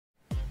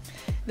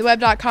The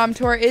Web.com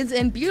Tour is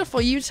in beautiful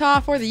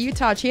Utah for the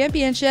Utah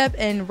Championship,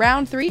 and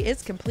round 3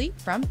 is complete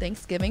from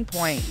Thanksgiving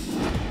Point.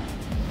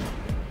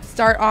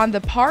 Start on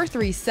the par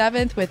 3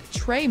 7th with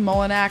Trey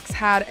Mullinax.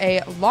 Had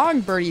a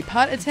long birdie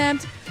putt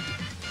attempt.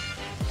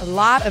 A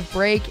lot of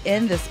break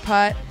in this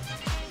putt.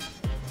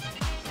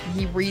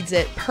 He reads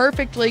it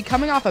perfectly,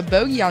 coming off a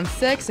bogey on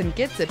 6 and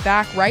gets it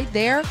back right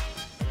there.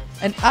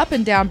 An up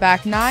and down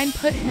back 9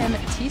 put him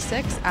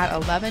T6 at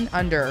 11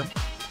 under.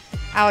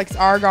 Alex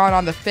Argon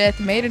on the 5th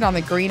made it on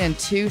the green in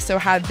 2, so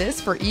had this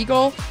for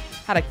eagle.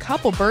 Had a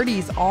couple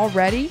birdies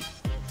already.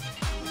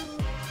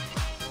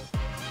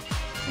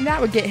 And that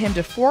would get him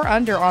to 4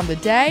 under on the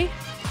day.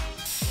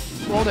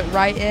 Rolled it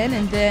right in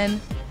and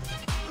then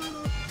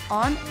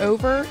on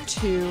over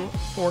to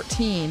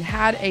 14.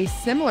 Had a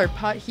similar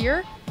putt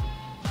here.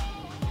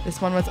 This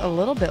one was a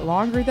little bit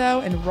longer though,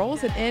 and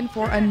rolls it in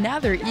for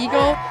another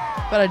eagle,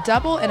 but a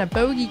double and a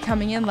bogey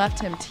coming in left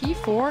him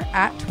T4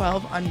 at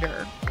 12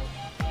 under.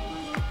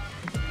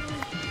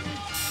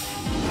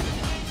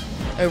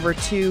 Over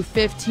to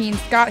 15,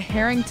 Scott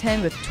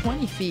Harrington with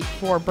 20 feet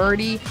for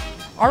birdie.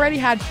 Already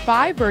had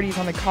 5 birdies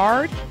on the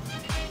card.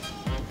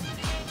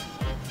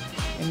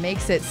 And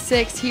makes it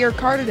 6 here.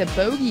 Carded a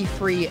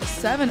bogey-free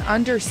 7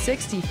 under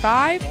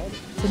 65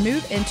 to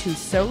move into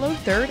solo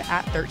 3rd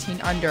at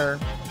 13 under.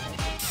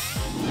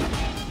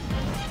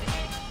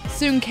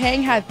 Sung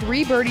Kang had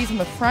 3 birdies on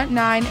the front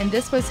 9, and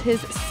this was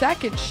his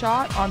second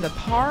shot on the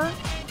par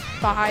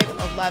 5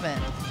 11.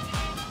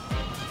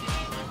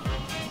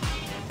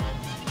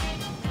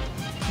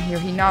 Here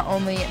he not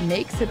only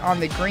makes it on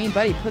the green,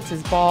 but he puts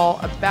his ball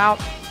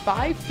about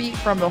 5 feet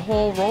from the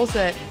hole, rolls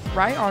it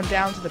right on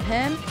down to the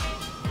pin.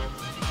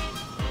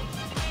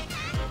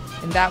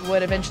 And that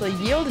would eventually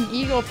yield an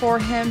eagle for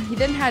him. He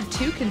then had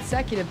 2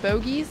 consecutive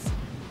bogeys,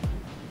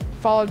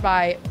 followed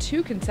by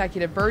 2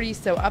 consecutive birdies,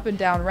 so up and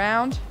down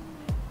round.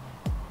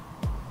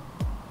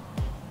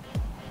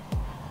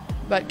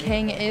 But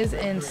Kang is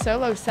in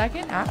solo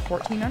 2nd at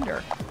 14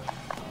 under.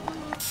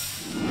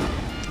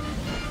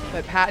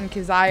 But Patton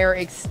Kizzire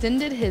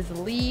extended his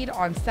lead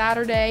on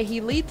Saturday.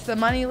 He leads the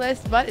money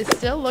list, but is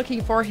still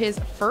looking for his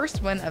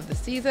first win of the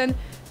season,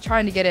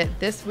 trying to get it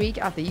this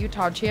week at the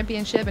Utah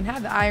Championship, and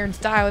had the irons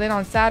dialed in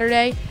on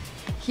Saturday.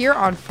 Here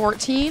on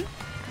 14,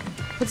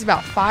 puts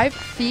about 5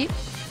 feet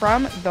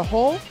from the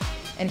hole,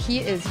 and he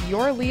is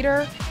your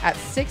leader at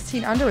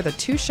 16 under with a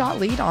 2-shot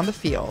lead on the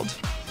field.